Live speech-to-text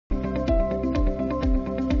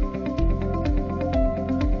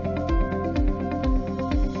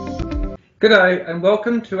G'day and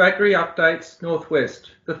welcome to Agri Updates Northwest,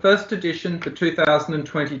 the first edition for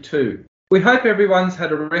 2022. We hope everyone's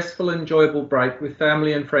had a restful and enjoyable break with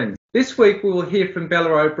family and friends. This week we will hear from Bella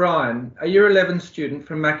O'Brien, a Year 11 student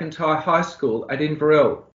from Macintyre High School at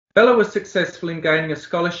Inverell. Bella was successful in gaining a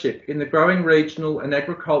scholarship in the Growing Regional and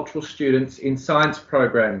Agricultural Students in Science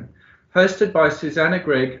program, hosted by Susanna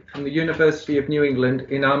Gregg from the University of New England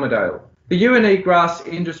in Armidale. The UNE GRASS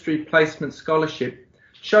Industry Placement Scholarship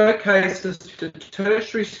showcases to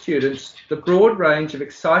tertiary students the broad range of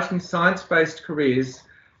exciting science-based careers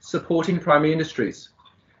supporting primary industries.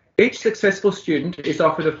 Each successful student is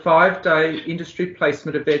offered a 5-day industry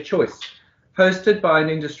placement of their choice, hosted by an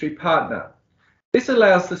industry partner. This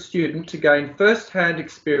allows the student to gain first-hand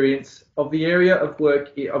experience of the area of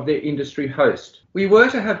work of their industry host. We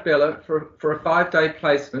were to have Bella for a 5-day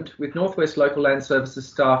placement with Northwest Local Land Services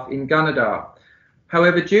staff in Gunnedah.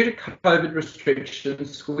 However, due to COVID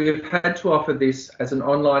restrictions, we have had to offer this as an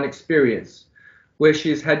online experience, where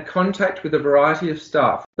she has had contact with a variety of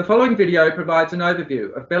staff. The following video provides an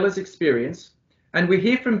overview of Bella's experience, and we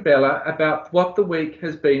hear from Bella about what the week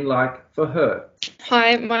has been like for her.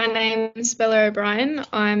 Hi, my name is Bella O'Brien.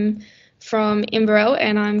 I'm from Inverell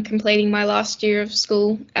and I'm completing my last year of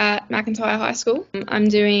school at Macintyre High School. I'm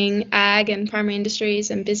doing ag and primary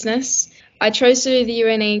industries and business. I chose to do the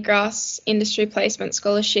UNE GRASS Industry Placement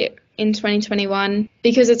Scholarship in 2021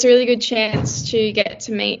 because it's a really good chance to get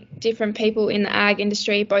to meet different people in the ag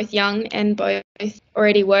industry, both young and both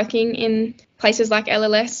already working in places like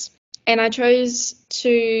LLS. And I chose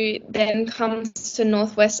to then come to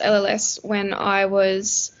Northwest LLS when I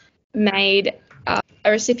was made a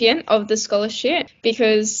recipient of the scholarship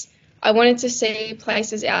because I wanted to see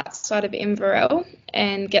places outside of Inverell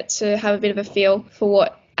and get to have a bit of a feel for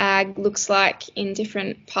what ag looks like in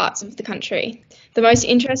different parts of the country. The most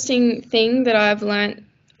interesting thing that I've learnt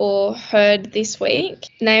or heard this week,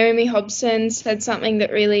 Naomi Hobson said something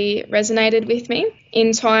that really resonated with me.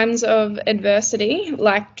 In times of adversity,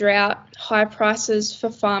 like drought, high prices for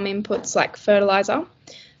farm inputs like fertiliser,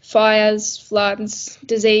 fires, floods,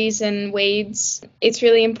 disease and weeds, it's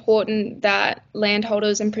really important that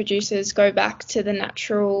landholders and producers go back to the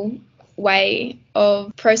natural way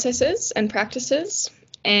of processes and practices,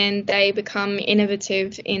 and they become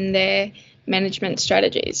innovative in their management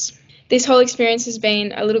strategies. This whole experience has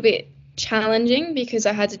been a little bit challenging because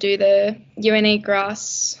I had to do the UNE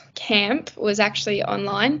GRASS camp was actually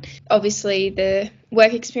online. Obviously the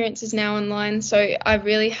work experience is now online, so I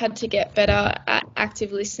really had to get better at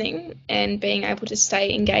active listening and being able to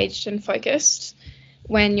stay engaged and focused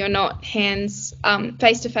when you're not face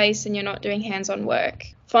to face and you're not doing hands-on work.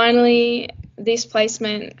 Finally, this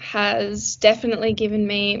placement has definitely given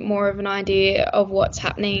me more of an idea of what's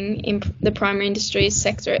happening in the primary industries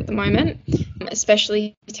sector at the moment,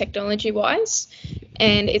 especially technology-wise,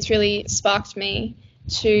 and it's really sparked me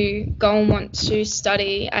to go and want to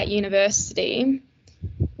study at university,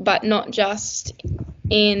 but not just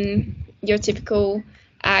in your typical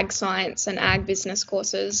ag science and ag business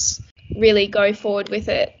courses. Really go forward with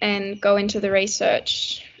it and go into the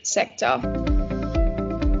research sector.